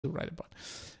to write about.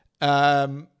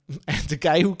 And the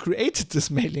guy who created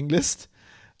this mailing list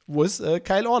was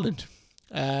Kyle Orland.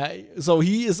 So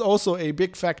he is also a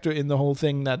big factor in the whole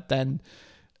thing that then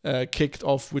kicked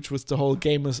off, which was the whole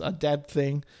gamers are dead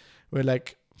thing, where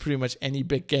like pretty much any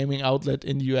big gaming outlet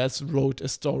in the US wrote a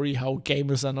story how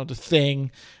gamers are not a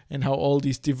thing and how all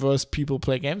these diverse people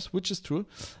play games, which is true.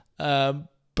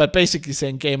 But basically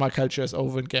saying gamer culture is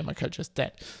over and gamer culture is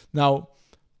dead. Now,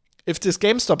 if this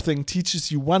GameStop thing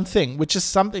teaches you one thing, which is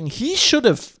something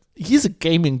he's a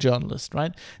gaming journalist,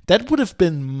 right? That would have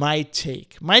been my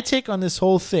take. My take on this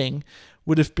whole thing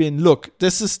would have been, look,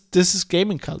 this is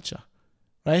gaming culture,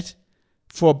 right?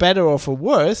 For better or for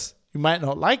worse, you might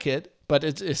not like it, but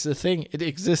it's a thing. It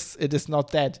exists. It is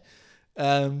not dead.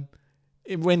 When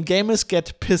gamers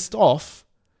get pissed off,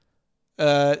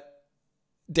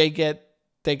 they get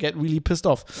really pissed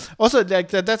off. Also, like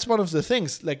that's one of the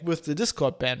things, like with the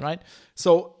Discord ban, right?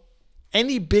 So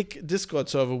any big Discord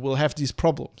server will have these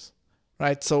problems,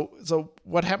 right? So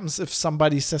what happens if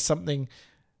somebody says something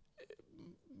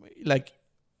like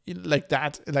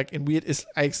that, like in weird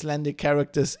Icelandic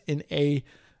characters in a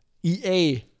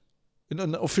EA, in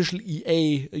an official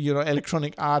EA,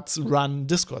 Electronic Arts run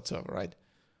Discord server, right?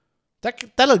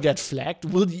 That'll get flagged.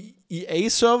 Will the EA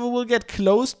server will get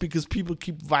closed because people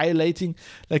keep violating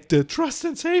like the trust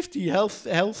and safety, health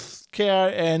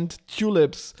care and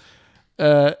tulips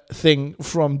thing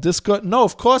from Discord? No,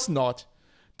 of course not.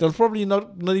 They'll probably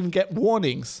not even get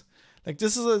warnings. Like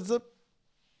this is a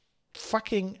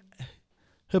fucking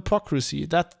hypocrisy.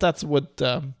 That's what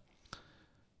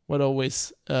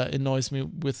always annoys me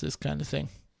with this kind of thing.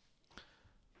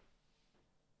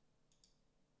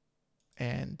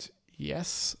 And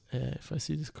yes, if I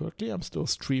see this correctly, I'm still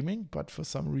streaming, but for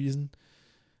some reason,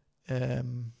 wait,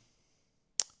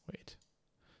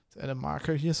 let's add a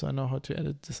marker here so I know how to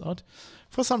edit this out.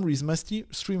 For some reason, my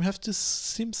stream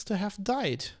seems to have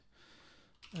died.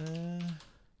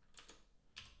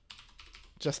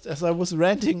 Just as I was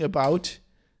ranting about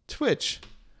Twitch.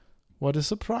 What a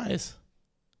surprise.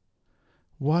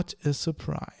 What a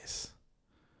surprise.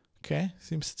 Okay,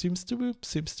 seems to be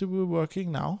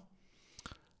working now.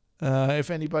 If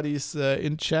anybody's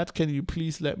in chat, can you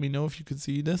please let me know if you can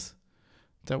see this?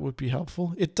 That would be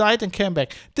helpful. It died and came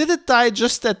back. Did it die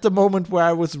just at the moment where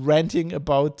I was ranting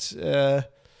about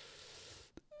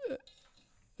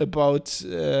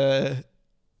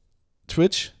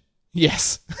Twitch?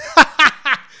 Yes.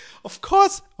 Of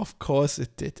course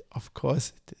it did. Of course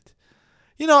it did.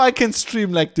 I can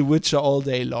stream like The Witcher all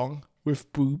day long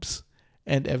with boobs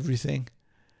and everything.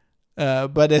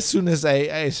 But as soon as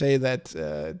I say that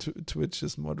Twitch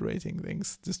is moderating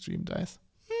things, the stream dies.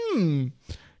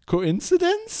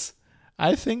 Coincidence?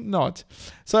 I think not.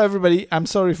 So everybody, I'm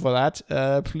sorry for that.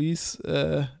 Please,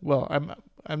 well,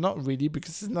 I'm not really,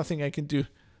 because there's nothing I can do.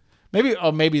 Maybe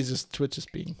it's just Twitch is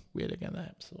being weird again.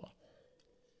 So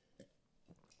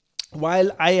while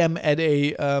I am at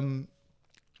a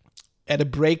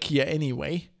break here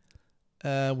anyway,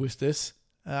 with this,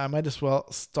 I might as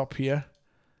well stop here.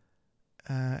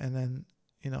 And then,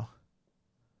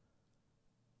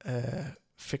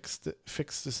 fix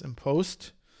this in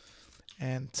post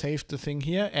and save the thing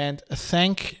here. And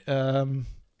thank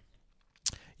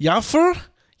Jaffer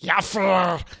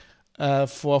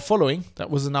for following. That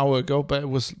was an hour ago, but it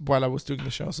was while I was doing the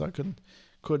show, so I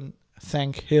couldn't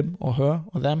thank him or her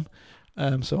or them.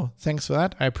 So thanks for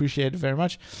that. I appreciate it very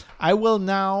much. I will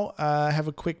now have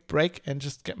a quick break and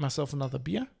just get myself another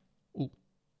beer. Ooh.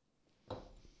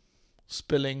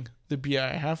 Spilling the beer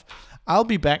I have. I'll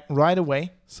be back right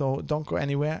away, so don't go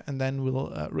anywhere, and then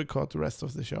we'll record the rest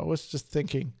of the show. I was just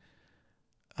thinking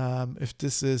if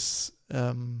this is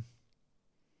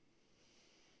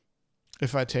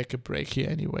if I take a break here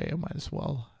anyway, I might as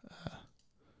well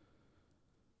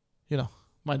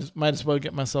might as well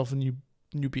get myself a new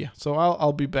beer. So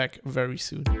I'll be back very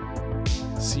soon.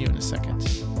 See you in a second.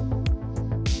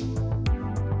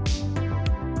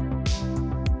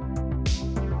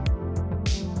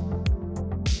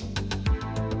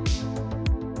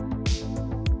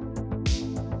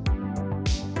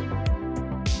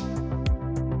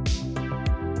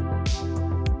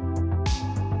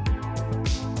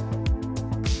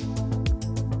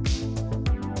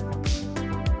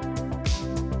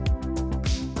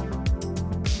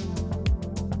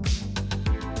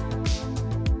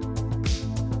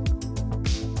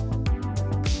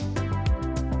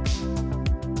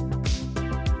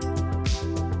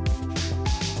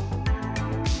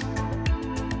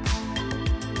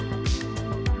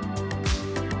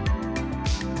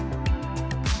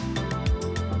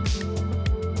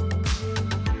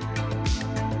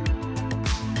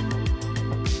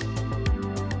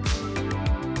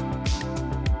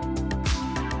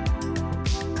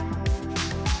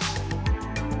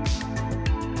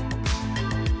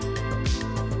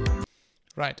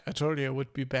 Right, I told you I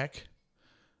would be back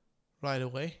right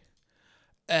away.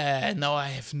 Now I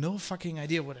have no fucking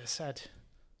idea what I said.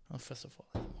 Oh, first of all,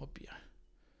 more beer.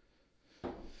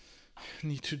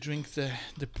 Need to drink the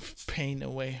pain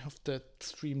away of the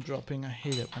stream dropping. I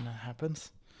hate it when that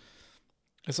happens.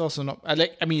 It's also not.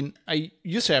 I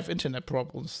used to have internet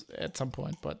problems at some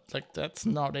point, but like that's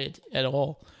not it at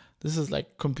all. This is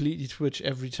like completely Twitch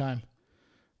every time.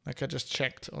 Like I just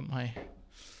checked on my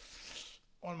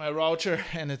router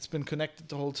and it's been connected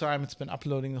the whole time. It's been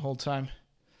uploading the whole time.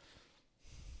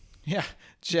 Yeah,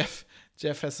 Jeff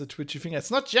has a twitchy finger.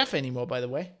 It's not Jeff anymore, by the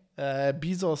way.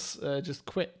 Bezos just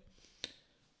quit.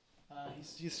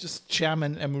 He's just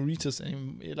chairman emeritus,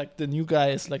 and like the new guy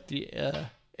is like the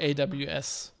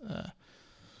AWS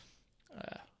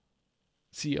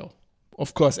CEO.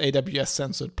 Of course, AWS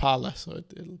censored Parler, so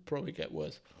it'll probably get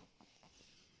worse.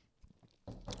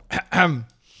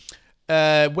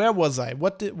 Where was I?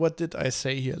 What did I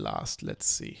say here last? Let's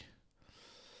see.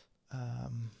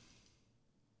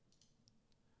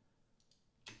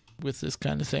 With this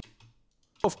kind of thing,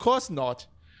 of course not.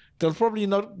 They'll probably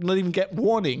not even get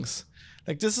warnings.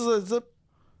 Like this is a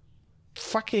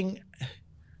fucking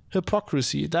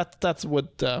hypocrisy. That's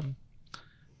what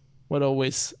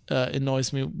always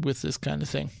annoys me with this kind of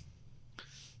thing.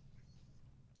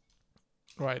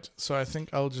 Right. So I think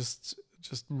I'll just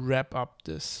wrap up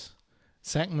this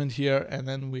segment here, and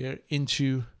then we're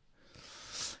into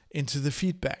the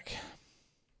feedback.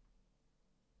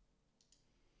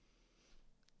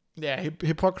 Yeah,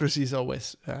 hypocrisy is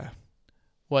always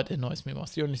what annoys me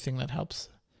most. The only thing that helps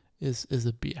is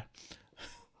a beer.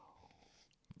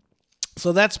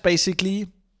 So that's basically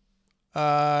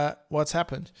what's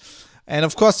happened. And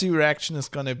of course, the reaction is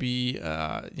going to be,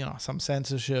 some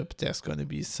censorship. There's going to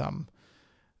be some,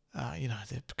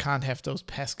 they can't have those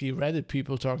pesky Reddit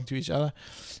people talking to each other.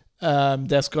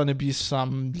 There's going to be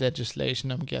some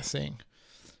legislation, I'm guessing.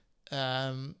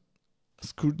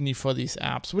 Scrutiny for these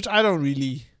apps, which I don't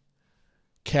really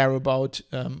care about.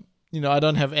 I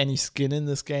don't have any skin in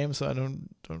this game, so I don't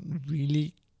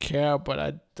really care, but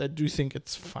I do think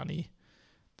it's funny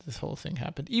this whole thing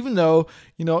happened. Even though,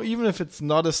 even if it's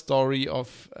not a story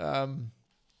of of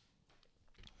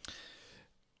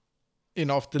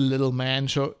the little man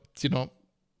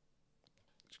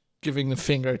giving the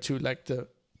finger to like the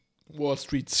Wall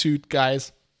Street suit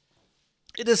guys,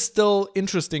 it is still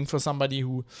interesting for somebody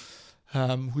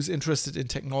who's interested in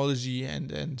technology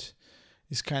and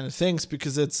these kind of things,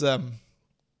 because it's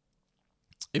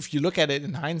if you look at it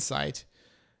in hindsight,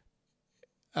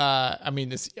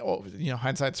 it's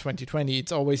hindsight's 2020.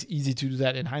 It's always easy to do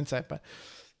that in hindsight, but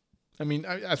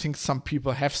I think some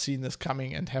people have seen this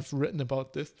coming and have written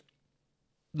about this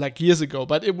like years ago.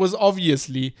 But it was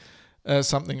obviously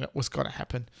something that was gonna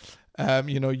happen.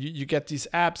 You get these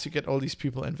apps, you get all these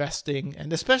people investing,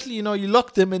 and especially you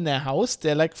lock them in their house.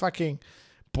 They're like fucking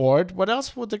bored. What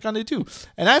else were they gonna do?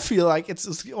 And I feel like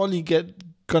it's only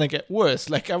gonna get worse.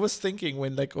 Like I was thinking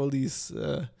when like all these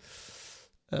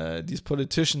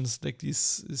politicians, like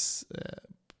these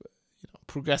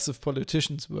progressive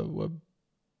politicians were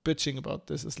bitching about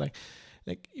this. It's like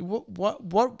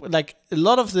what like a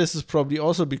lot of this is probably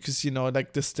also because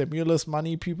like the stimulus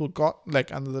money people got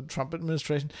like under the Trump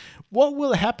administration. What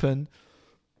will happen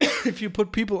if you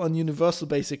put people on universal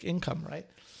basic income, right?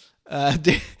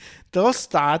 They'll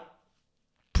start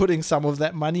putting some of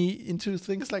that money into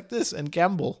things like this and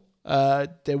gamble.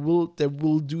 They will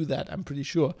do that, I'm pretty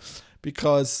sure,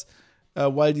 because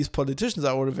while these politicians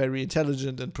are all very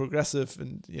intelligent and progressive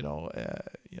and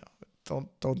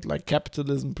don't like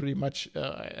capitalism pretty much,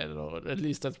 I don't know, at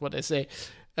least that's what they say.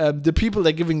 The people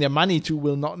they're giving their money to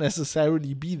will not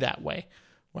necessarily be that way,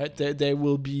 right? They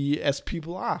will be as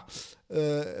people are,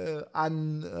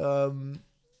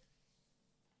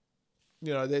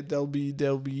 they'll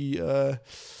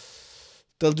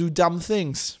do dumb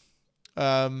things.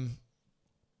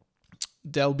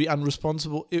 They'll be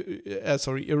irresponsible.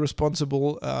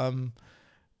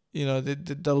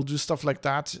 They'll do stuff like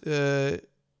that.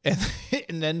 And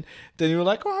then you're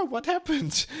like, oh, what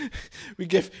happened? we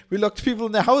locked people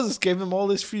in their houses, gave them all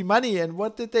this free money, and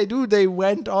what did they do? They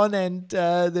went on and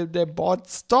they bought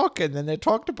stock, and then they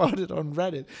talked about it on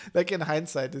Reddit. Like in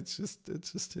hindsight, it's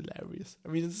just hilarious.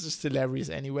 It's just hilarious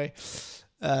anyway.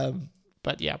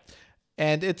 But yeah,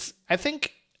 and I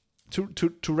think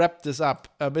to wrap this up,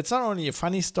 it's not only a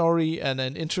funny story and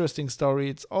an interesting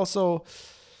story. It's also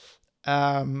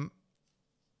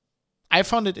I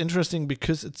found it interesting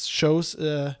because it shows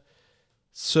a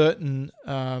certain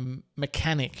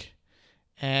mechanic.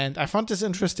 And I found this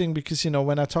interesting because,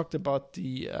 when I talked about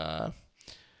the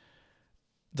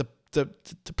the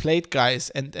plate guys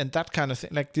and that kind of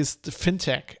thing, like the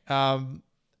fintech.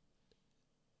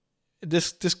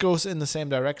 This goes in the same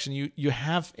direction. You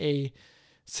have a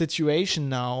situation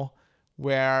now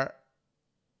where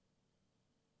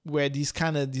these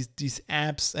kind of these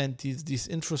apps and these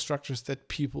infrastructures that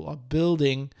people are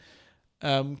building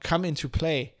come into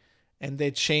play, and they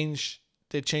change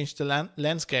the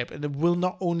landscape. And it will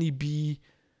not only be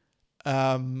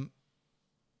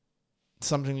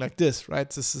something like this, right?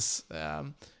 This is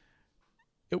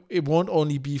it won't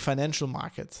only be financial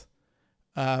markets.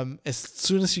 As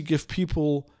soon as you give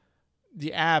people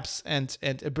the apps and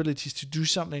abilities to do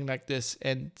something like this,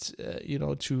 and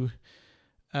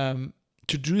to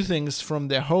do things from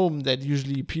their home that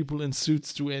usually people in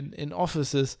suits do in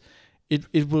offices,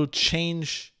 it will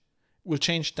change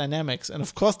dynamics. And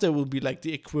of course there will be like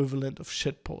the equivalent of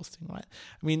shit posting, right?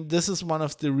 I mean, this is one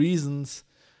of the reasons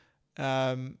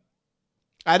I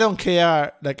don't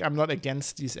care, like I'm not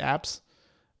against these apps,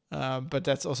 but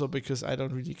that's also because I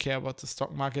don't really care about the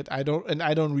stock market. I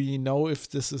don't really know if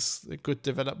this is a good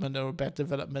development or a bad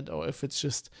development, or if it's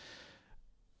just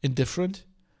indifferent.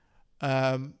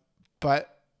 But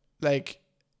like,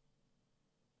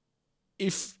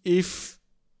 if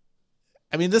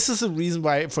I mean, this is a reason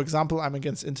why, for example, I'm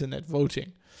against internet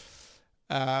voting,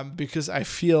 because I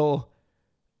feel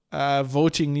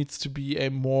voting needs to be a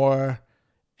more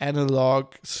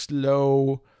analog,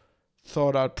 slow,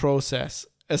 thought out process.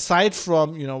 Aside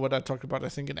from, what I talked about, I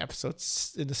think in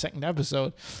the second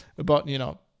episode, about,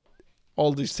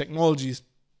 all these technologies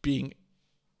being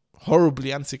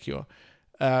horribly insecure.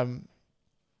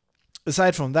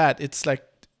 Aside from that, it's like,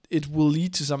 it will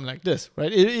lead to something like this,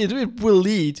 right? It will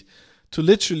lead to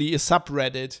literally a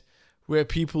subreddit where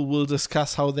people will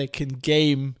discuss how they can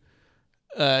game,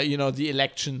 the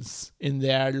elections in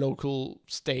their local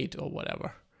state or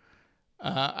whatever.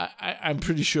 I'm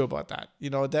pretty sure about that.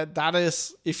 That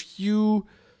is, if you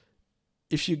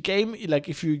game, like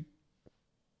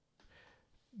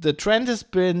the trend has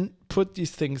been put these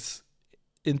things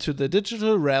into the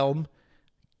digital realm,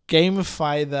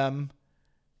 gamify them,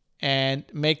 and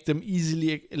make them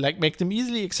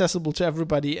easily accessible to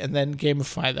everybody, and then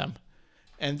gamify them.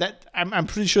 And that I'm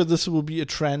pretty sure this will be a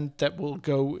trend that will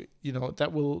go,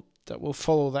 that will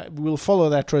follow that. We'll follow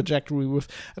that trajectory with.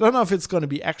 I don't know if it's going to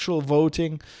be actual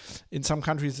voting. In some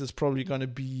countries, it's probably going to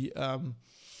be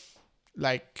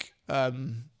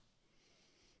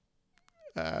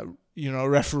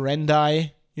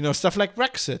referendi. Stuff like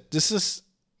Brexit. This is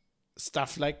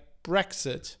stuff like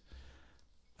Brexit.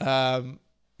 I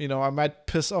might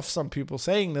piss off some people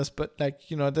saying this, but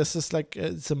this is like,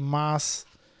 it's a mass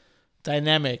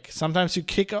dynamic. Sometimes you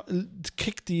kick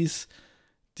these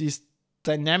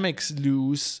dynamics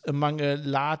loose among a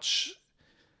large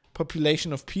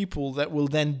population of people that will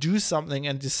then do something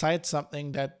and decide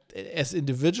something that, as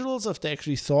individuals, if they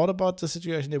actually thought about the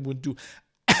situation, they would do.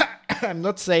 I'm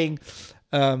not saying,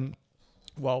 dry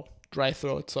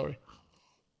throat, sorry.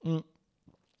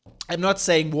 I'm not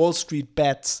saying Wall Street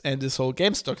bets and this whole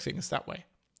GameStop thing is that way.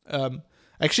 I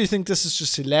actually think this is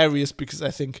just hilarious, because I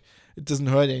think it doesn't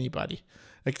hurt anybody.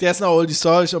 Like, there's now all these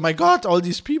stories, oh my God, all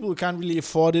these people who can't really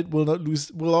afford it will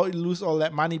lose all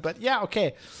that money. But yeah,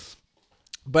 okay.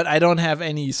 But I don't have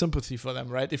any sympathy for them,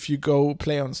 right? If you go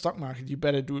play on the stock market, you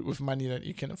better do it with money that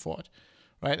you can afford,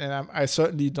 right? And I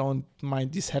certainly don't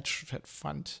mind these hedge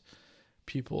fund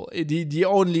people. The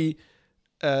only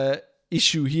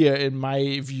issue here, in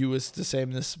my view, is the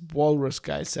same as Walrus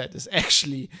guy said, is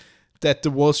actually that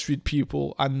the Wall Street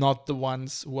people are not the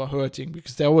ones who are hurting,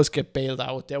 because they always get bailed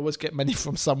out. They always get money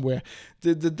from somewhere.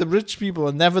 The rich people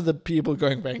are never the people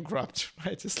going bankrupt,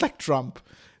 right? It's like Trump.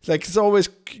 Like, he's always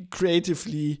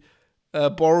creatively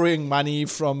borrowing money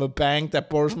from a bank that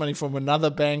borrows money from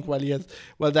another bank,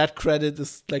 while that credit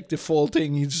is like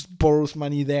defaulting. He just borrows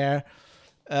money there.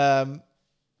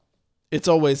 It's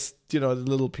always, the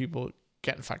little people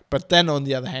getting fucked. But then on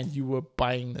the other hand, you were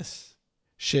buying this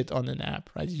shit on an app,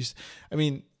 right?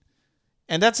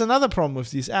 And that's another problem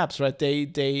with these apps, right?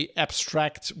 They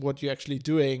abstract what you're actually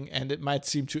doing, and it might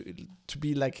seem to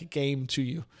be like a game to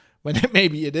you, when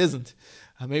maybe it isn't.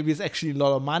 Maybe it's actually a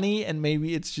lot of money, and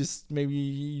maybe it's just, maybe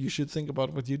you should think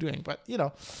about what you're doing. But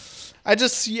I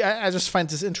just find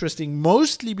this interesting,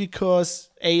 mostly because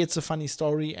A, it's a funny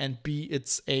story, and B,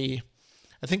 I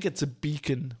think it's a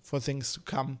beacon for things to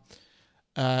come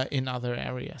in other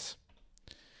areas.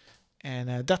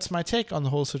 And that's my take on the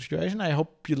whole situation. I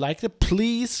hope you liked it.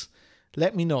 Please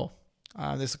let me know.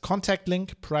 There's a contact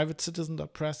link,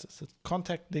 privatecitizen.press. There's a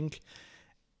contact link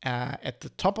at the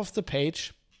top of the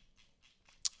page,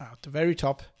 at the very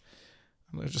top.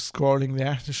 I'm just scrolling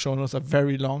there. The show notes are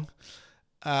very long.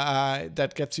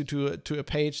 that gets you to a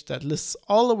page that lists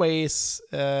all the ways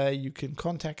you can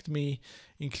contact me,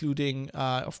 including,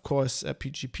 of course, a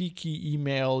PGP key,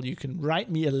 email. You can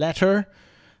write me a letter.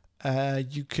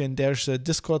 There's a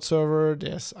Discord server,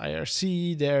 there's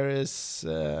IRC, there is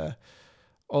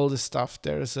all this stuff.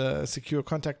 There's a secure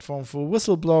contact form for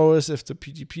whistleblowers. If the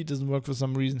PGP doesn't work for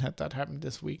some reason, had that happened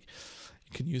this week,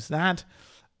 you can use that.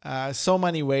 So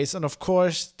many ways. And of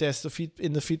course, there's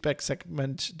in the feedback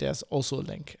segment, there's also a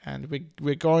link. And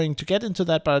we're going to get into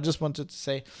that, but I just wanted to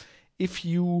say, if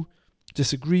you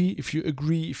disagree, if you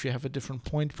agree, if you have a different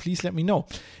point, please let me know.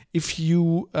 If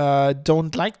you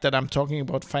don't like that I'm talking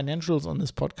about financials on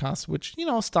this podcast, which,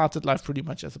 started life pretty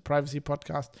much as a privacy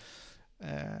podcast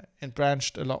and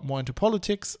branched a lot more into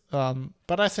politics.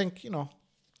 But I think,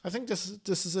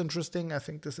 this is interesting. I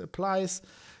think this applies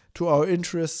to our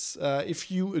interests.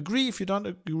 If you agree, if you don't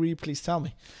agree, please tell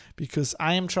me, because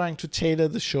I am trying to tailor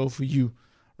the show for you,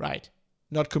 right?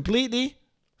 Not completely,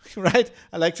 right?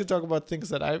 I like to talk about things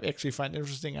that I actually find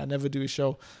interesting. I never do a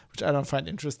show which I don't find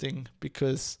interesting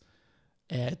because,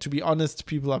 to be honest,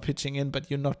 people are pitching in,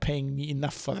 but you're not paying me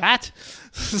enough for that.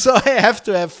 So I have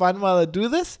to have fun while I do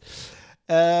this.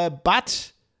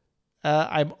 But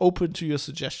I'm open to your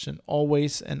suggestion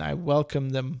always, and I welcome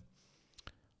them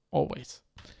always.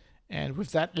 And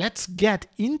with that, let's get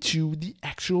into the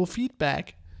actual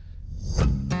feedback.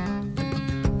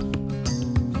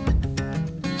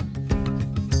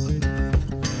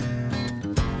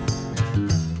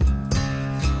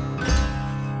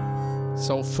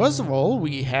 So first of all,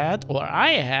 I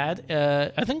had,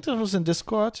 I think that was in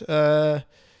Discord, a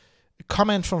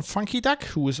comment from Funky Duck,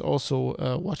 who is also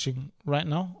watching right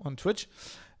now on Twitch,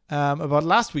 about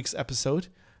last week's episode.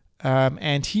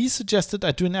 And he suggested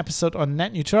I do an episode on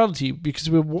net neutrality because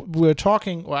I was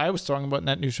talking about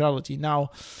net neutrality. Now,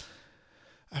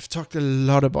 I've talked a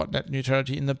lot about net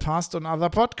neutrality in the past on other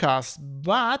podcasts,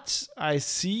 but I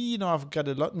see, I've got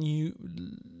a lot new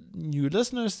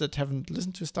listeners that haven't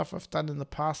listened to stuff I've done in the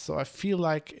past, so I feel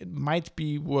like it might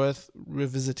be worth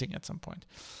revisiting at some point.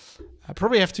 I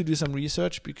probably have to do some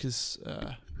research because,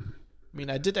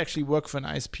 I did actually work for an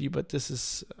ISP, but this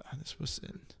was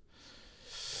in...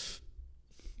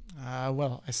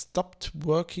 I stopped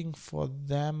working for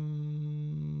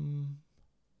them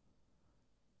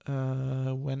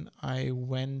when I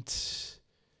went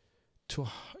to,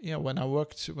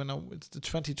 it's the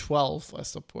 2012, I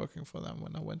stopped working for them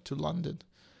when I went to London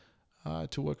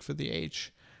to work for The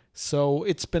Age. So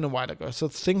it's been a while ago. So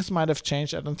things might have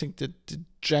changed. I don't think that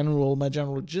my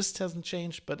general gist hasn't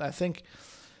changed, but I think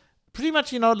pretty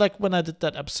much, like when I did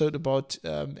that episode about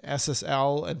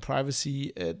SSL and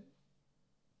privacy,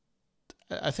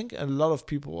 I think a lot of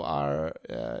people are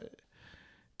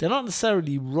they're not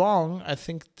necessarily wrong. I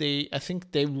think they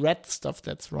read stuff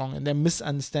that's wrong and they're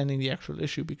misunderstanding the actual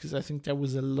issue, because I think there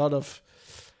was a lot of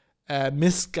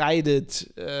misguided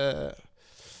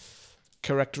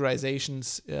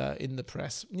characterizations in the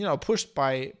press, pushed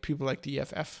by people like the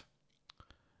EFF,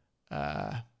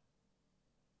 the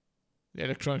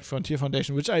Electronic Frontier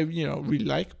Foundation, which I really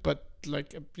like, but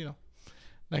like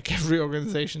every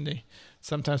organization,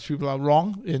 sometimes people are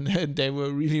wrong, and they were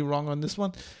really wrong on this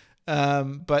one.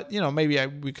 But maybe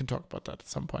we can talk about that at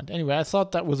some point. Anyway, I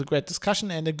thought that was a great discussion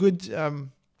and a good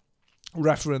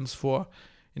reference for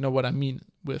what I mean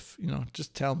with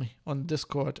just tell me on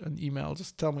Discord and email.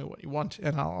 Just tell me what you want,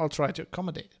 and I'll try to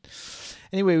accommodate it.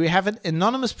 Anyway, we have an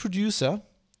anonymous producer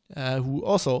who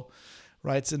also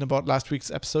writes in about last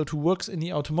week's episode, who works in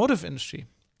the automotive industry,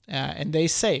 and they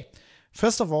say,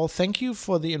 first of all, thank you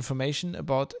for the information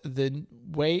about the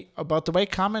way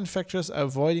car manufacturers are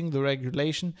avoiding the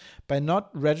regulation by not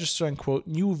registering, quote,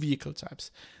 new vehicle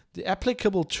types. The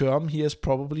applicable term here is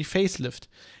probably facelift.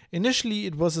 Initially,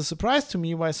 it was a surprise to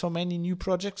me why so many new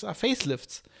projects are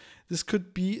facelifts. This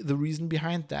could be the reason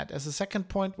behind that. As a second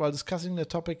point, while discussing the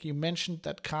topic, you mentioned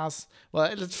that cars...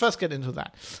 Well, let's first get into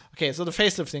that. Okay, so the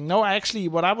facelift thing. No, actually,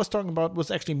 what I was talking about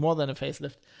was actually more than a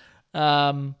facelift.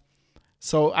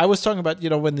 So I was talking about,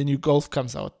 when the new Golf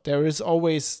comes out, there is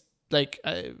always like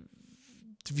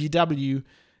VW,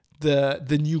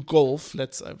 the new Golf.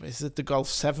 Is it the Golf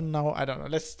 7 now? I don't know.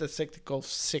 Let's take the Golf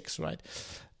 6, right?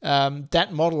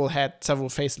 That model had several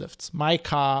facelifts. My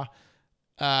car,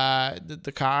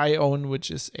 the car I own, which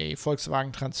is a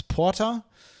Volkswagen Transporter,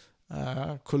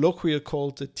 colloquially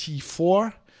called the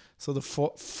T4, so the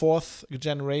fourth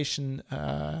generation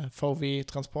VW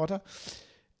Transporter,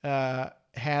 had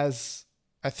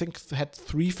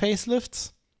 3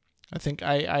 facelifts. I think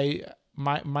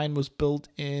mine was built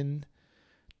in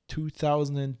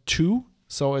 2002,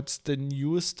 so it's the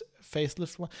newest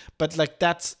facelift one. But like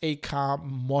that's a car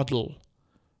model,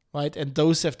 right? And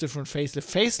those have different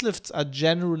facelifts. Facelifts are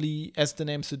generally, as the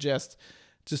name suggests,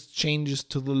 just changes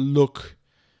to the look.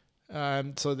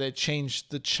 So they change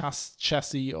the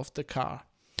chassis of the car.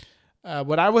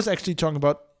 What I was actually talking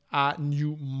about are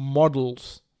new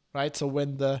models, right? So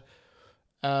when the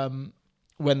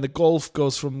Golf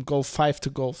goes from Golf 5 to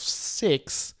Golf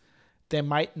 6, they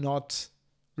might not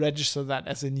register that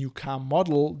as a new car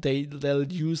model. They'll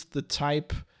use the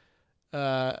type,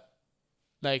 the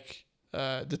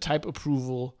type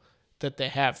approval that they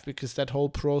have, because that whole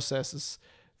process is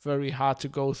very hard to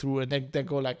go through. And then they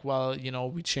go like, well,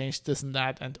 we changed this and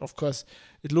that, and of course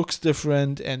it looks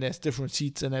different and there's different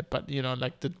seats in it, but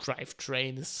like the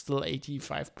drivetrain is still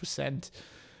 85%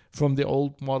 from the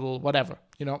old model, whatever.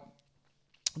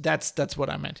 That's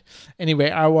what I meant. Anyway,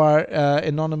 our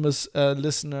anonymous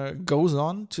listener goes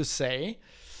on to say,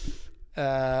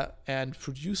 and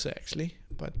producer actually,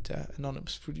 but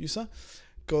anonymous producer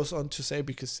goes on to say,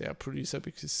 because they are producer,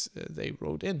 because they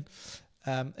wrote in.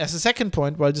 As a second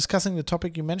point, while discussing the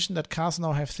topic, you mentioned that cars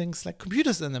now have things like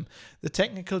computers in them. The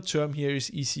technical term here is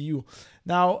ECU.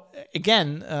 Now,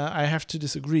 again, I have to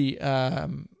disagree.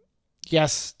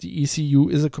 Yes, the ECU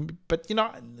is a computer, but you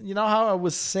know how I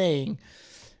was saying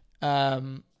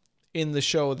in the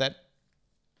show that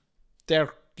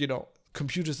they're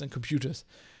computers and computers.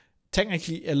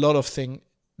 Technically, a lot of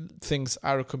things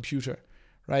are a computer,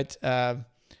 right?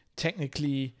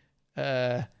 Technically,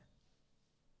 I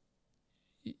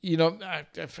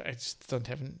just don't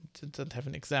have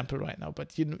an example right now,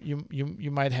 but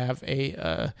you might have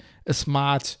a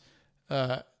smart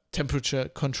temperature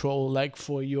control, like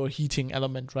for your heating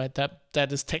element, right?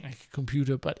 That is technically a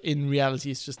computer, but in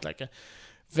reality, it's just like a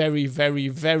very, very,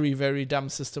 very, very dumb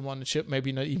system on a chip.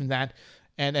 Maybe not even that.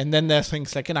 And then there's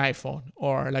things like an iPhone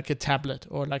or like a tablet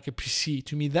or like a PC.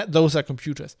 To me, those are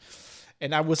computers.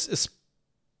 And I was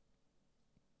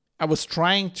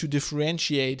trying to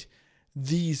differentiate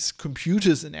these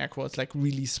computers, in air quotes, like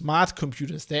really smart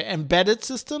computers. They're embedded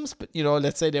systems, but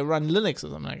let's say they run Linux or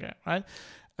something like that, right?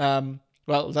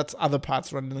 Well, that's other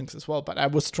parts run Linux as well. But I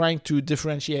was trying to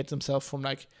differentiate themselves from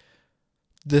like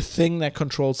the thing that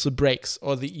controls the brakes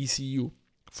or the ECU.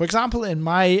 For example, in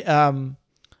my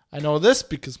I know this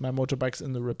because my motorbike's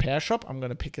in the repair shop. I'm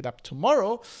going to pick it up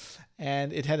tomorrow,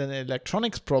 and it had an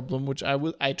electronics problem, which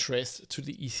I traced to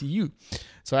the ECU.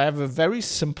 So I have a very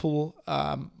simple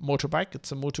motorbike.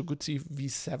 It's a Moto Guzzi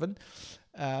V7,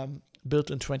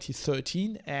 built in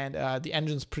 2013, and the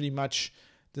engine's pretty much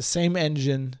the same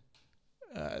engine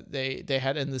they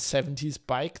had in the 70s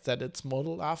bike that it's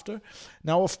modeled after.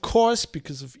 Now, of course,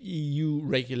 because of EU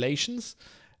regulations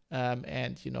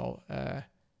and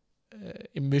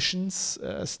emissions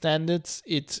standards,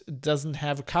 it doesn't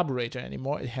have a carburetor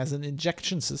anymore. It has an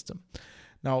injection system.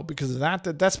 Now, because of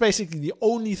that's basically the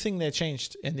only thing they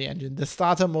changed in the engine. The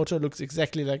starter motor looks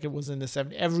exactly like it was in the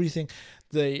 70s. Everything,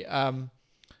 the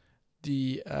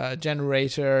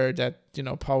generator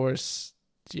that powers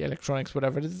the electronics,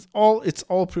 whatever, it's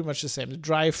all pretty much the same. The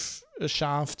drive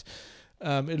shaft,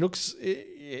 it looks.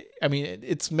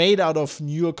 It's made out of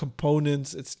newer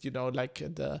components. It's like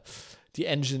the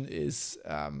engine is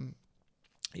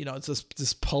it's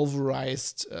this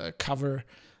pulverized cover.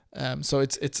 So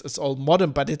it's all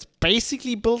modern, but it's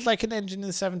basically built like an engine in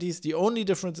the 70s. The only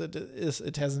difference is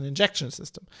it has an injection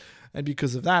system, and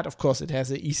because of that, of course, it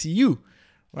has an ECU,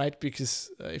 right? Because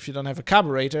if you don't have a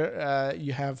carburetor,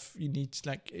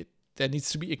 there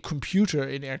needs to be a computer,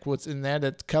 in air quotes, in there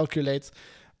that calculates,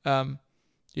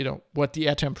 what the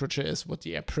air temperature is, what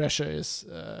the air pressure is,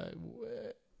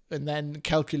 and then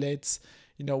calculates,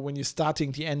 when you're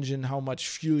starting the engine, how much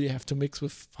fuel you have to mix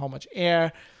with how much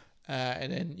air.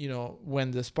 And then,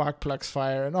 when the spark plugs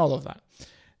fire and all of that.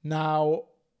 Now,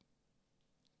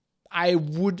 I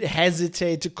would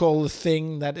hesitate to call the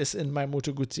thing that is in my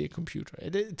Moto Guzzi a computer.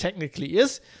 It technically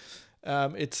is.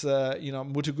 It's,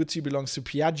 Moto Guzzi belongs to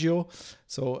Piaggio.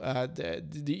 So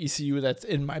the ECU that's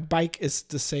in my bike is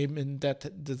the same in that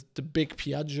the big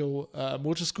Piaggio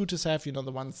motor scooters have,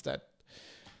 the ones that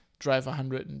drive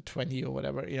 120 or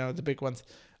whatever, the big ones.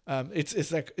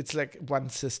 It's like one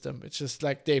system. It's just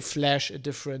like they flash a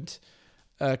different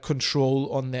control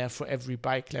on there for every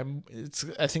bike. It's,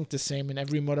 I think, the same in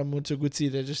every modern Moto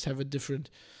Guzzi. They just have a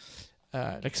different,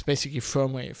 it's basically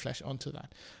firmware you flash onto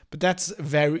that. But that's a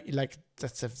very,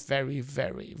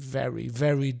 very, very,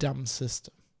 very dumb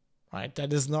system, right?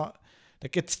 That is not,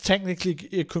 it's technically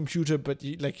a computer, but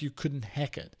you couldn't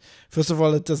hack it. First of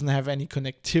all, it doesn't have any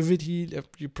connectivity.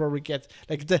 You probably get,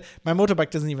 my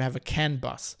motorbike doesn't even have a CAN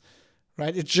bus,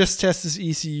 right? It just has this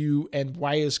ECU and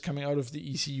wires coming out of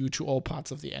the ECU to all parts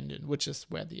of the engine, which is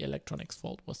where the electronics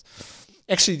fault was.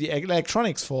 actually the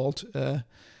electronics fault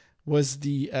was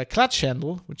the clutch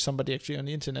handle, which somebody actually on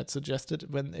the internet suggested.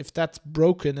 If that's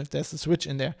broken, if there's a switch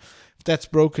in there, if that's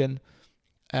broken,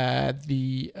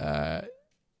 the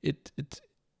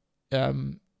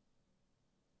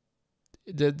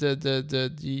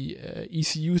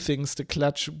ECU things, the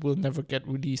clutch will never get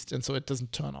released, and so it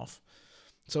doesn't turn off.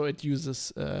 So it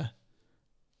uses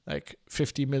like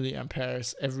 50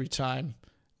 milliamperes every time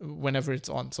whenever it's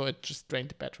on. So it just drained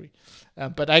the battery.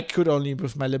 But I could only,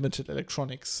 with my limited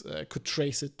electronics, could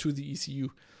trace it to the ECU,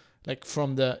 like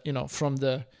from the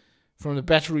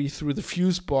battery through the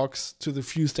fuse box to the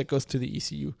fuse that goes to the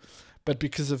ECU. But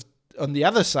because of, on the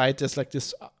other side, there's like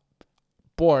this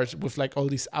board with like all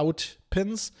these out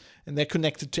pins, and they're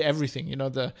connected to everything. You know,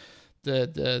 the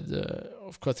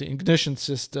of course the ignition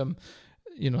system,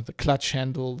 you know, the clutch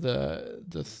handle,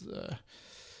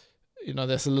 you know,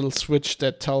 there's a little switch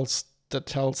that tells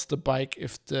the bike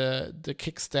if the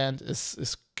kickstand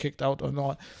is kicked out or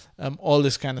not. All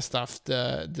this kind of stuff.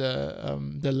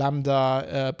 The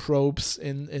lambda probes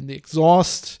in the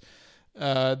exhaust.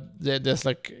 There's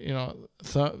like, you know,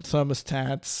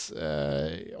 thermostats,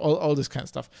 all this kind of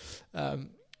stuff.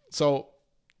 So,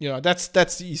 you know, that's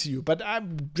the ECU. But I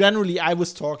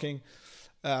was talking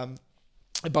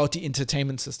about the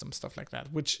entertainment system, stuff like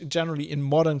that, which generally in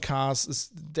modern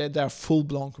cars they're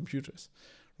full-blown computers,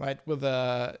 right? With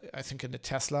I think in the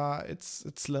Tesla it's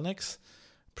Linux,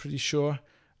 pretty sure.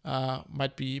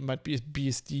 Might be a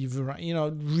BSD, you know,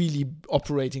 really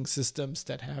operating systems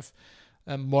that have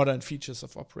modern features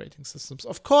of operating systems.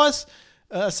 Of course,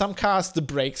 some cars, the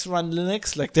brakes run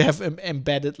Linux, like they have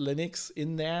embedded Linux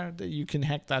in there. That you can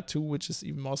hack that too, which is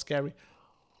even more scary.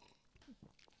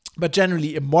 But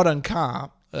generally, a modern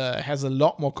car has a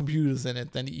lot more computers in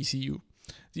it than the ECU.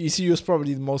 The ECU is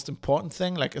probably the most important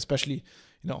thing, like especially,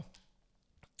 you know,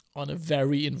 on a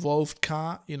very involved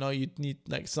car. You know, you'd need,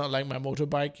 like, it's not like my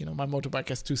motorbike. You know, my motorbike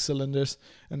has 2 cylinders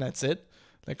and that's it.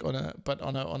 Like on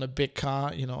a big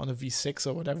car, you know, on a V6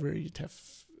 or whatever, you'd have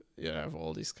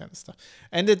all these kind of stuff.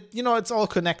 And it, you know, it's all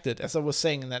connected, as I was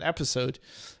saying in that episode.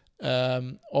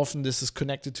 Often this is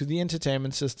connected to the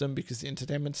entertainment system because the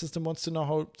entertainment system wants to know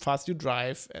how fast you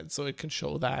drive, and so it can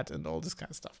show that and all this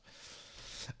kind of stuff.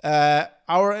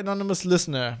 Our anonymous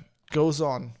listener goes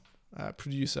on,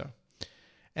 producer.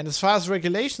 And as far as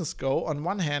regulations go, on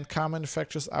one hand, car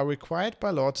manufacturers are required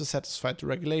by law to satisfy the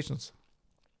regulations.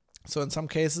 So in some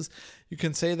cases, you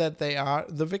can say that they are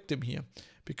the victim here,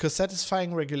 because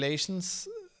satisfying regulations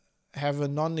have a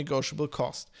non-negotiable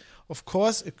cost. Of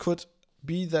course, it could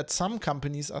be that some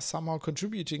companies are somehow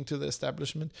contributing to the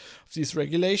establishment of these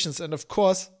regulations, and of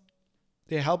course,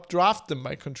 they help draft them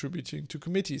by contributing to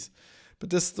committees. But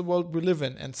this is the world we live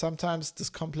in, and sometimes this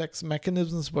complex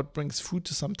mechanism is what brings food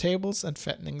to some tables and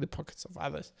fattening the pockets of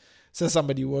others. Says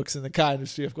somebody who works in the car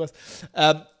industry, of course.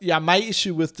 My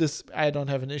issue with this, I don't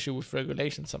have an issue with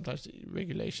regulation. Sometimes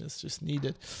regulation is just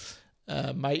needed.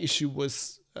 My issue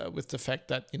was with the fact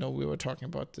that, you know, we were talking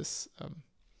about this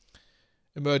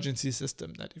emergency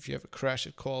system, that if you have a crash,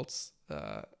 it calls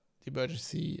the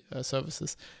emergency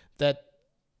services. That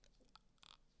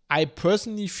I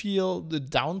personally feel the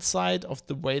downside of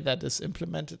the way that is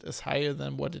implemented is higher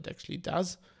than what it actually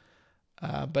does.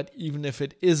 But even if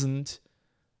it isn't,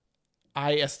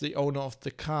 I, as the owner of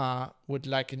the car, would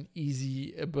like an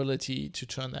easy ability to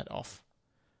turn that off.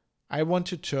 I want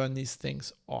to turn these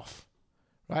things off,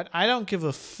 right? I don't give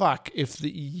a fuck if the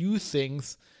EU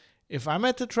thinks, if I'm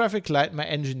at the traffic light, my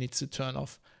engine needs to turn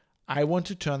off. I want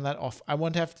to turn that off. I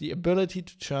want to have the ability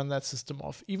to turn that system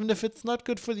off. Even if it's not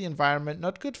good for the environment,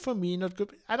 not good for me, not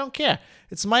good. I don't care.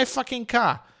 It's my fucking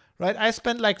car, right? I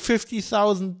spent like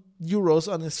 50,000 euros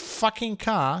on this fucking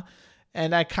car,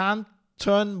 and I can't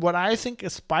turn what I think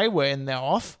is spyware in there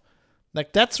off.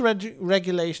 Like, that's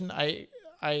regulation I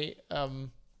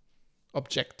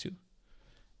object to.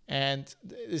 And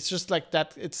it's just like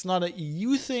that. It's not an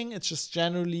EU thing. It's just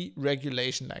generally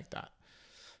regulation like that.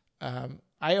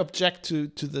 I object to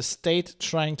the state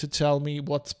trying to tell me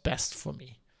what's best for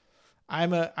me.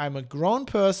 I'm a grown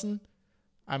person.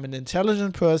 I'm an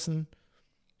intelligent person.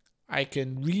 I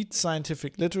can read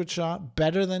scientific literature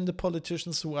better than the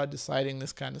politicians who are deciding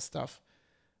this kind of stuff.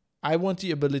 I want the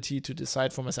ability to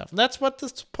decide for myself. And that's what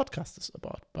this podcast is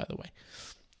about, by the way.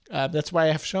 That's why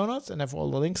I have show notes and have all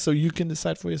the links, so you can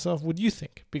decide for yourself what you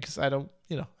think. Because I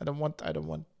want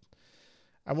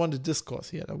a discourse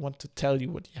here. I want to tell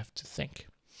you what you have to think.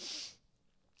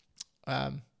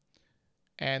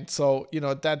 And so, you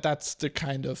know, that's the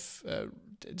kind of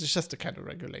it's just the kind of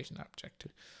regulation I object to.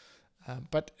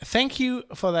 But thank you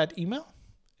for that email.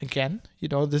 Again, you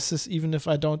know, this is, even if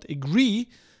I don't agree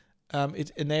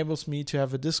it enables me to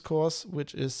have a discourse,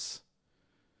 which is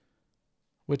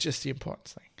the important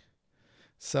thing.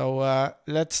 So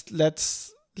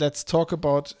let's talk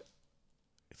about.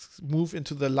 Let's move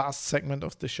into the last segment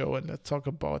of the show, and let's talk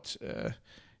about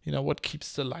what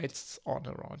keeps the lights on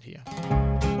around here.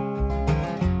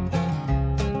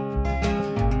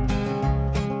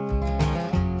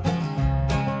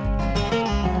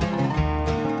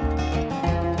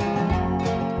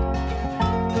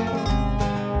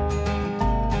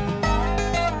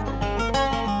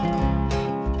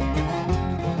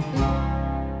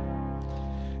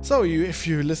 So if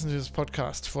you listen to this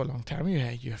podcast for a long time,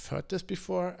 you have heard this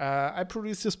before. I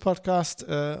produce this podcast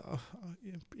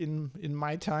in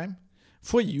my time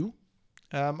for you.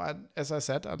 As I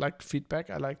said, I like feedback.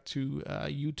 I like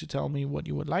you to tell me what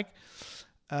you would like.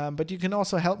 But you can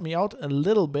also help me out a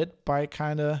little bit by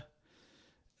kind of,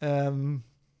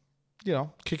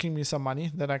 kicking me some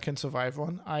money that I can survive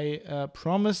on. I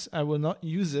promise I will not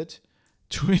use it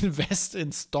to invest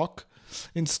in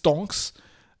Stonks.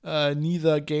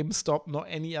 Neither GameStop nor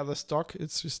any other stock.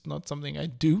 It's just not something I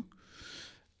do.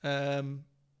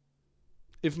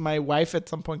 If my wife at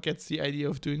some point gets the idea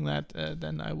of doing that,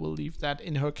 then I will leave that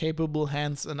in her capable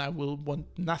hands, and I will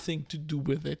want nothing to do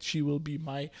with it. She will be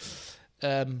my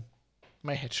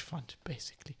hedge fund,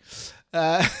 basically.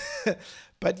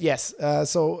 But yes,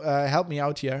 so help me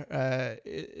out here.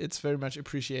 It's very much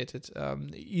appreciated.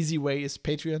 The easy way is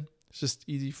Patreon. It's just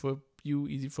easy for you,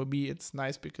 easy for me. It's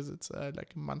nice because it's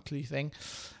like a monthly thing.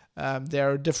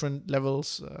 There are different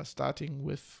levels, starting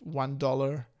with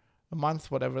 $1 a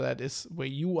month, whatever that is, where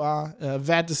you are.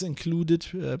 VAT is included.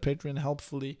 Patreon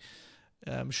helpfully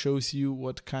shows you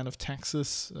what kind of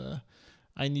taxes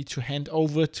I need to hand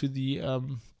over to the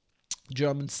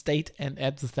German state and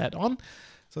adds that on.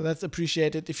 So that's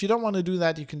appreciated. If you don't want to do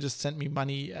that, you can just send me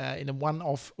money in a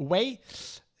one-off way.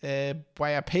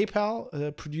 Via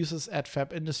PayPal,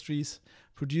 producers@fab.industries.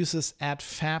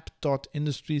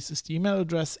 Producers@fab.industries is the email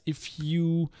address. If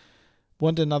you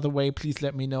want another way, please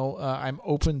let me know. I'm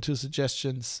open to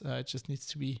suggestions. It just needs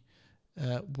to be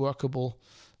workable.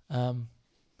 Mode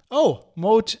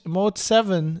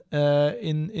 7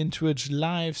 in Twitch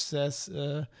Live says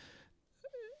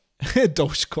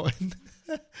Dogecoin.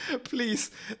 Please,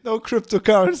 no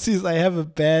cryptocurrencies. I have a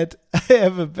bad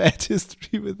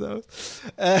history with those.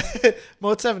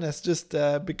 Mode 7 has just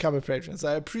become a patron, so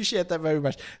I appreciate that very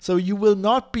much. So you will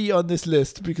not be on this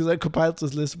list because I compiled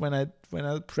this list when I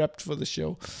prepped for the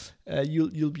show.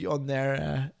 You'll be on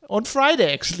there on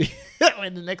Friday, actually,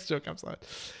 when the next show comes out.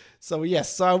 So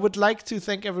yes, so I would like to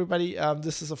thank everybody.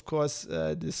 This is, of course,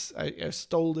 I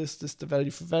stole this the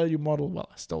value for value model. Well,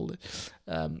 I stole it.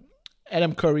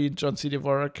 Adam Curry and John C.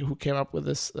 Dvorak, who came up with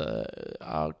this,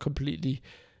 are completely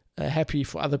happy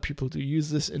for other people to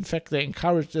use this. In fact, they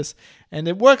encourage this, and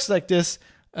it works like this.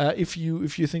 If you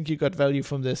think you got value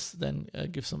from this, then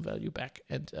give some value back,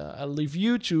 and I'll leave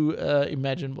you to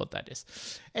imagine what that is.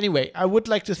 Anyway, I would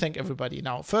like to thank everybody.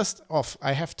 Now, first off,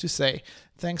 I have to say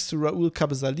thanks to Raoul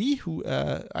Kabazali, who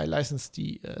I licensed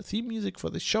the theme music for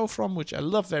the show from, which I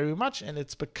love very much, and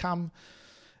it's become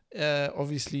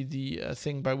obviously the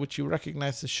thing by which you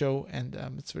recognize the show, and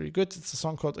it's very good. It's a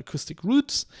song called Acoustic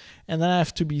Roots. And then I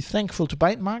have to be thankful to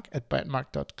Bytemark at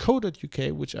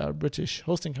bytemark.co.uk, which are a British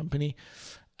hosting company,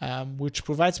 which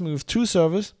provides me with two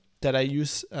servers that I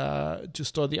use to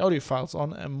store the audio files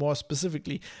on, and more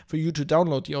specifically for you to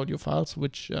download the audio files,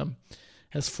 which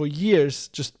has for years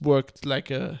just worked like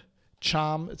a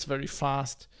charm. It's very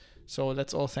fast. So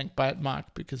let's all thank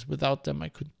Bytemark, because without them I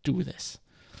couldn't do this.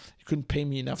 You couldn't pay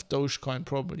me enough Dogecoin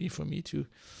probably for me to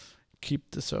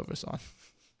keep the servers on.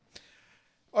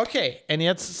 Okay, and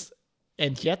yet,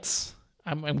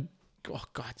 I'm oh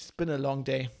God, it's been a long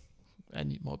day. I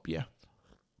need more beer.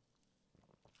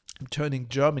 I'm turning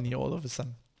Germany all of a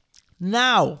sudden.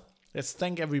 Now, let's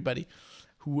thank everybody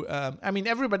who,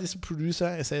 everybody's a producer.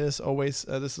 I say this always.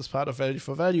 This is part of Value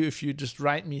for Value. If you just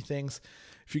write me things,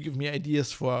 if you give me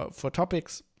ideas for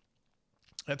topics,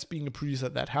 that's being a producer.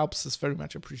 That helps. It's very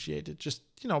much appreciated. Just,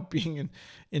 being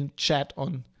in chat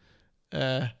on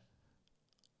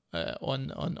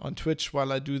Twitch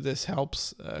while I do this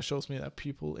helps. Shows me that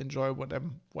people enjoy what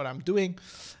I'm doing.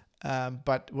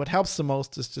 But what helps the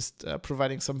most is just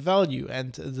providing some value.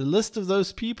 And the list of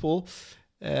those people,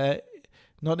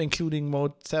 not including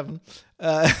Mode 7,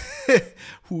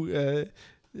 who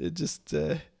just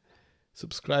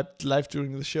subscribed live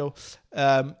during the show,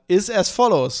 is as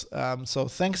follows. So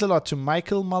thanks a lot to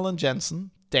Michael Mullen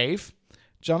Jensen, Dave,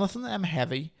 Jonathan M.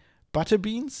 Heavy,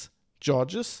 Butterbeans,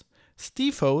 Georges,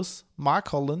 Steve Hose, Mark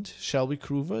Holland, Shelby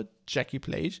Kruver, Jackie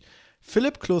Plage,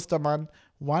 Philip Klostermann,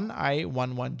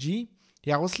 1i11G,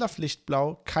 Jaroslav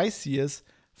Lichtblau, Kai Sears,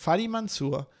 Fadi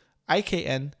Mansour,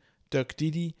 IKN, Dirk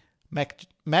Didi,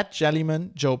 Matt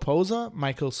Jellyman, Joe Poser,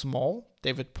 Michael Small,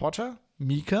 David Potter,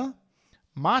 Mika,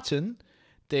 Martin,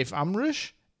 Dave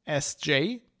Umrish,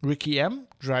 SJ, Ricky M,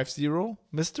 Drive Zero,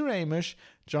 Mr. Amish,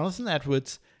 Jonathan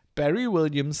Edwards, Barry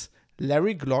Williams,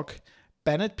 Larry Glock,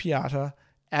 Bennett Piata,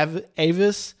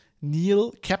 Avis,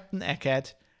 Neil, Captain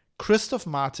Eckert, Christoph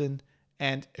Martin,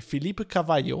 and Felipe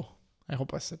Cavallo. I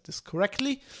hope I said this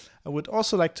correctly. I would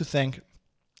also like to thank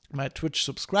my Twitch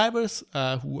subscribers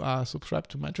who are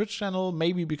subscribed to my Twitch channel,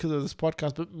 maybe because of this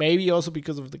podcast, but maybe also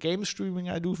because of the game streaming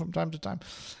I do from time to time.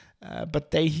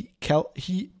 But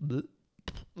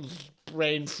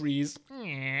brain freeze.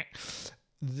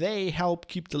 They help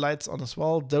keep the lights on as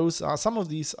well. Some of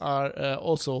these are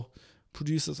also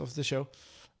producers of the show.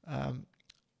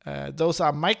 Those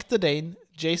are Mike the Dane,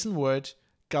 Jason Word,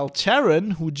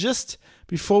 Galteran, who just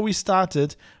before we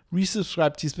started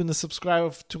resubscribed. He's been a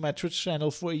subscriber to my Twitch channel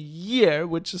for a year,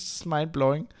 which is just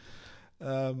mind-blowing.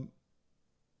 I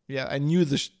knew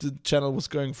the channel was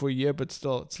going for a year, but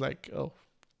still, it's like,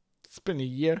 it's been a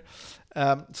year.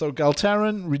 So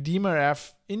Galteran, Redeemer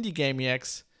F, Indie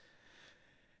Gamiex,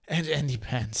 and Andy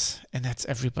Pants. And that's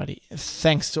everybody.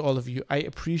 Thanks to all of you. I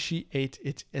appreciate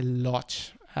it a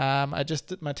lot. I just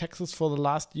did my taxes for the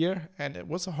last year, and it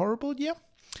was a horrible year.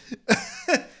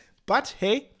 But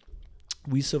hey,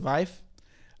 we survive.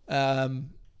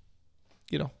 I'm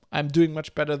doing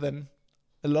much better than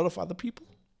a lot of other people.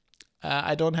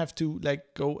 I don't have to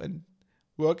go and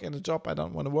work in a job I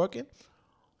don't want to work in.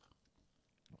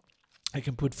 I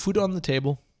can put food on the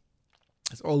table.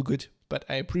 It's all good, but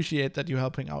I appreciate that you're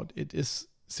helping out. It is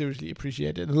seriously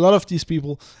appreciated. And a lot of these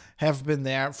people have been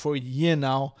there for a year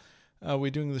now.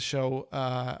 We're doing the show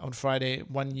on Friday,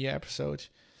 1 year episode.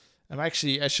 I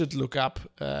should look up,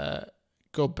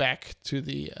 go back to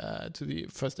the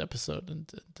first episode and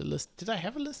the list. Did I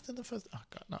have a list in the first? Oh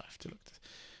God, no! I have to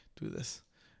do this.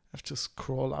 I have to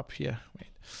scroll up here. Wait.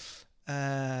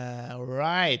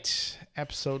 Right,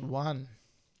 episode 1.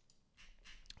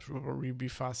 It will probably be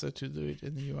faster to do it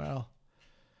in the URL.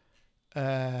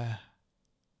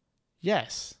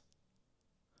 Yes.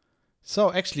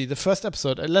 So actually, the first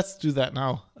episode, let's do that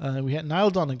now. We had Niall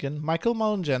Donegan, Michael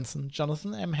Mullen Jensen,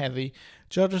 Jonathan M. Heavy,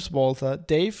 Georges Walther,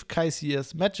 Dave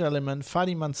Kaisias, Matt Jelliman,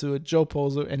 Fadi Mansour, Joe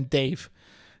Poser, and Dave.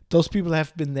 Those people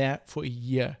have been there for a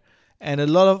year. And a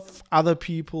lot of other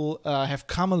people have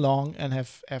come along and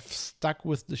have stuck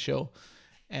with the show.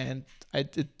 And I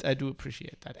do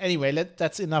appreciate that. Anyway,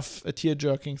 that's enough tear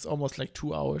jerking. It's almost like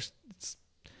 2 hours.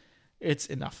 It's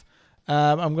enough.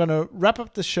 I'm going to wrap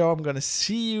up the show. I'm going to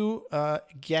see you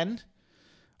again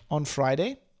on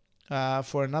Friday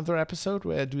for another episode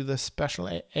where I do the special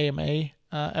AMA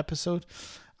episode.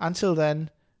 Until then,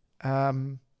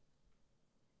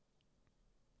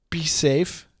 be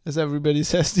safe, as everybody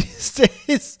says these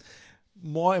days.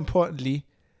 More importantly,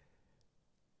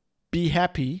 be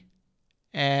happy.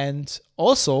 And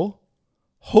also,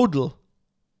 Hodl.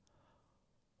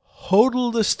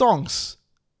 Hodl the Stonks.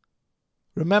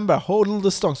 Remember, Hodl the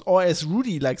Stonks. Or as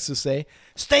Rudy likes to say,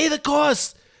 stay the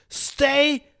course.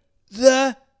 Stay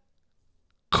the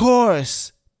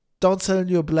course. Don't sell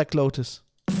your Black Lotus.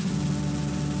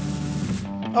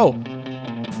 Oh.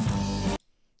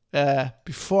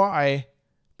 Before I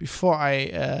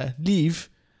leave,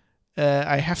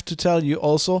 I have to tell you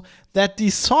also that the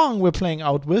song we're playing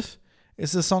out with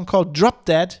is a song called Drop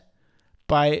Dead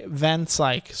by Van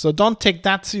Syke. So don't take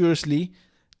that seriously.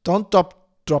 Don't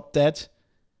drop dead.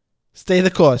 Stay the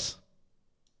course.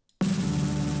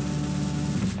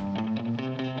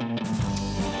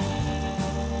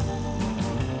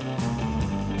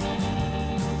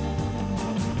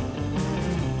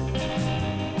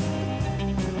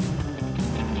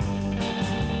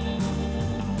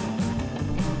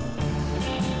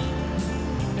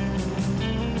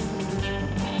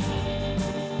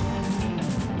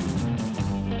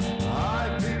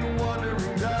 I've been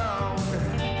wandering down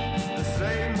the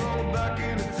same road back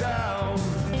into town.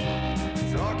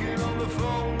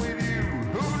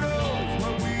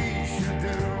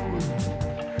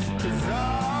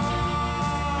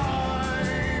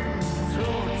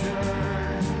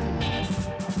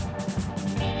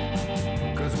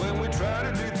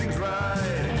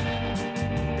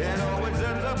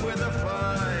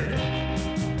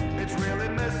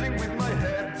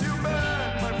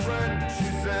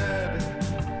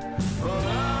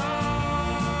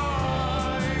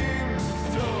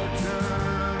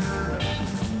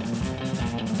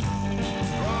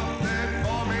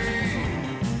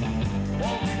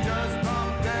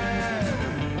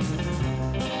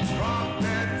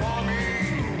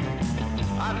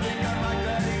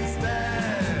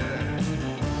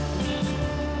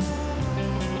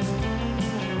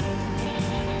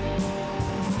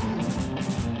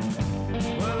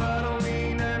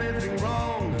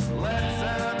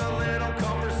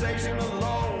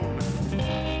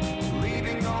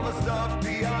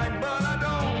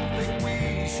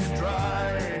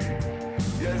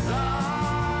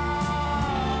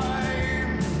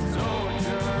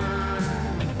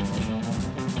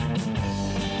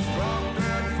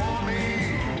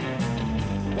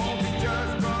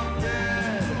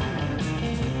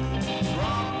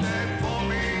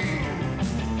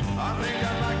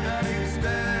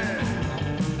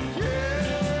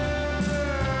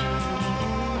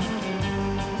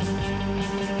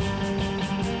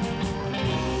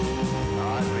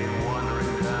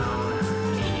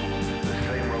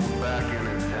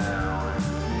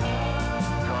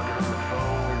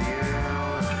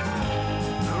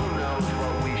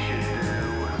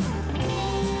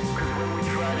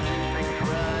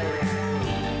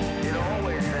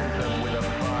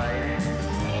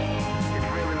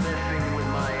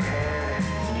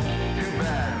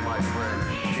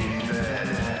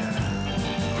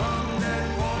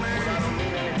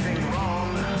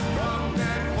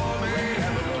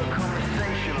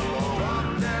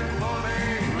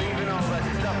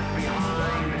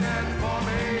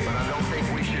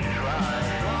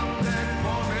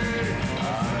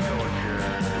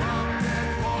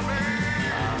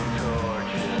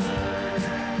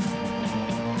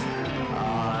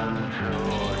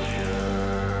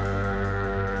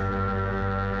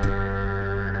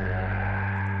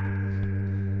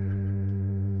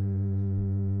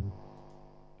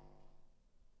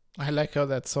 like how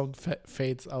that song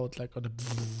fades out like on a.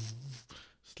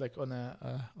 It's like on a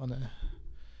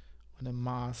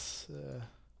Mars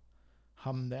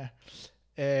hum there.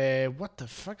 What the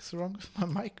fuck's wrong with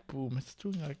my mic boom? It's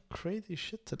doing like crazy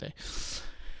shit today.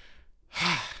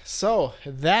 So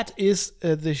that is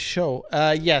the show.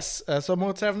 Yes. So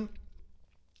Mode 7.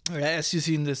 As you've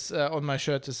seen this on my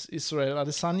shirt is Israel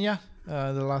Adesanya,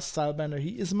 the last stylebender.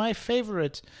 He is my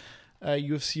favorite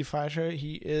UFC fighter.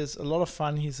 He is a lot of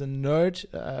fun. He's a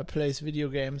nerd, plays video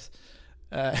games,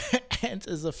 and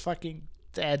is a fucking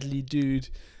deadly dude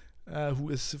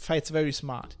who fights very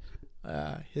smart.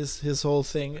 His whole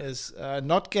thing is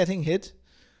not getting hit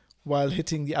while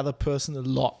hitting the other person a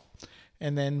lot.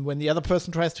 And then when the other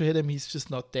person tries to hit him, he's just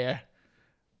not there.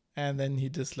 And then he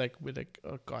just like with like,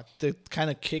 oh god, the kind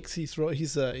of kicks he throws.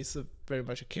 He's a very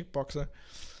much a kickboxer.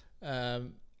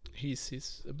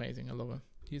 He's amazing. I love him.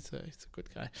 He's a good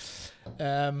guy.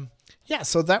 Yeah,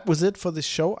 so that was it for this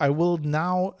show. I will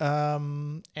now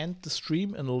end the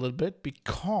stream in a little bit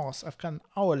because I've got an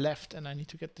hour left and I need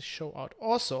to get the show out.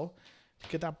 Also,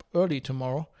 get up early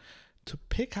tomorrow to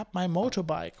pick up my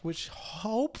motorbike, which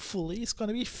hopefully is going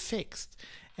to be fixed.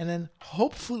 And then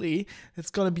hopefully it's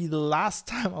going to be the last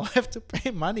time I'll have to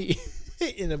pay money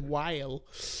in a while,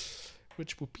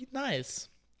 which would be nice.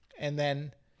 And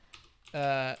then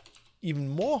even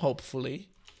more hopefully,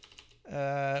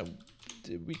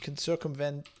 we can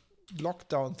circumvent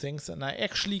lockdown things and I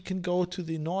actually can go to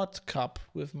the Nord Cup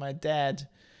with my dad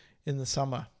in the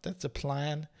summer. That's the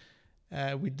plan.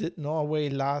 We did Norway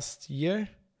last year.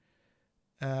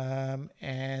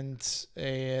 And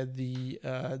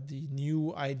the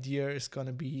new idea is going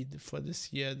to be for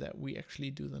this year that we actually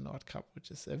do the Nord Cup,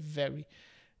 which is a very,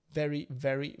 very,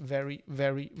 very, very,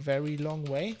 very, very long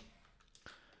way,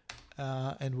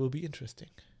 and will be interesting.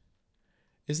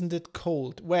 Isn't it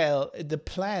cold? Well, the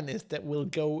plan is that we'll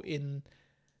go in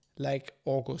like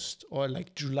August or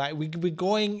like July. We're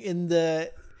going in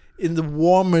the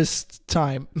warmest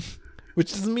time,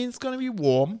 which doesn't mean it's going to be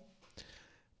warm.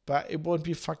 But it won't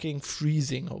be fucking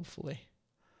freezing, hopefully.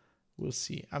 We'll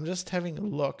see. I'm just having a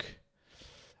look.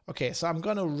 Okay, so I'm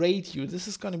going to rate you. This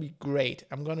is going to be great.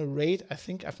 I'm going to rate, I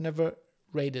think I've never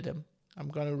rated him. I'm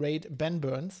going to rate Ben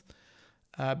Burns.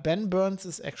 Ben Burns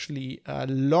is actually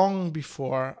long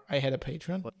before I had a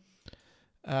Patreon.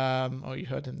 Oh, you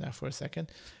heard him there for a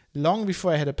second. Long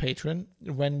before I had a Patreon,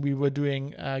 when we were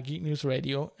doing Geek News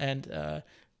Radio, and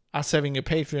us having a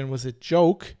Patreon was a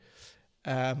joke.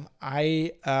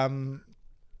 I went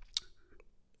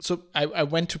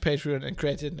to Patreon and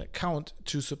created an account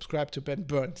to subscribe to Ben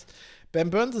Burns. Ben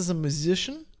Burns is a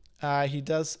musician. He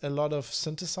does a lot of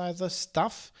synthesizer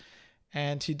stuff,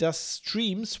 and he does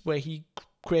streams where he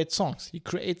creates songs. He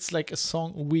creates like a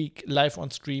song a week live on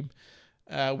stream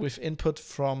with input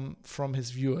from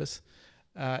his viewers.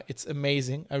 It's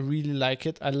amazing. I really like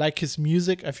it. I like his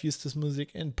music. I've used his music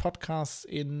in podcasts,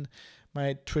 in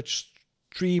my Twitch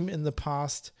stream in the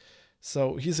past.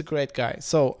 So he's a great guy.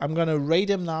 So I'm gonna rate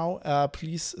him now.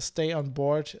 Please stay on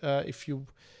board if you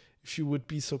would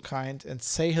be so kind and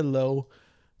say hello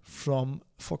from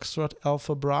Foxtrot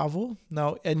Alpha Bravo.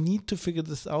 Now I need to figure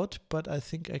this out, but I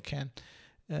think I can.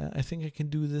 I think I can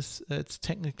do this. It's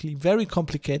technically very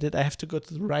complicated. I have to go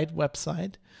to the right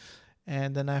website,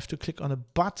 and then I have to click on a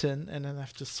button, and then I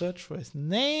have to search for his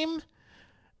name,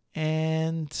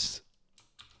 and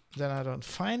then I don't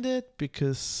find it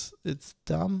because it's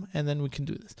dumb, and then we can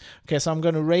do this. Okay, so I'm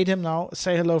going to rate him now.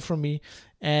 Say hello from me,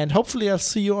 and hopefully I'll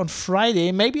see you on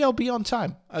Friday. Maybe I'll be on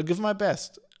time. I'll give my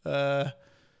best. I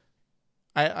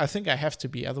think I have to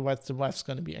be, otherwise the wife's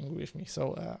going to be angry with me.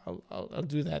 So I'll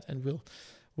do that, and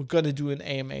we're going to do an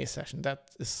AMA session.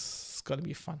 That is going to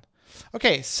be fun.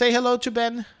 Okay, say hello to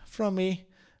Ben from me.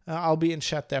 I'll be in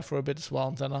chat there for a bit as well,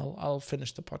 and then I'll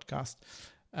finish the podcast.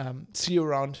 See you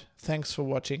around. Thanks for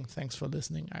watching. Thanks for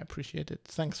listening. I appreciate it.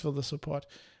 Thanks for the support.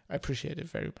 I appreciate it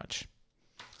very much.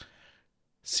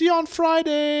 See you on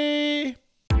Friday.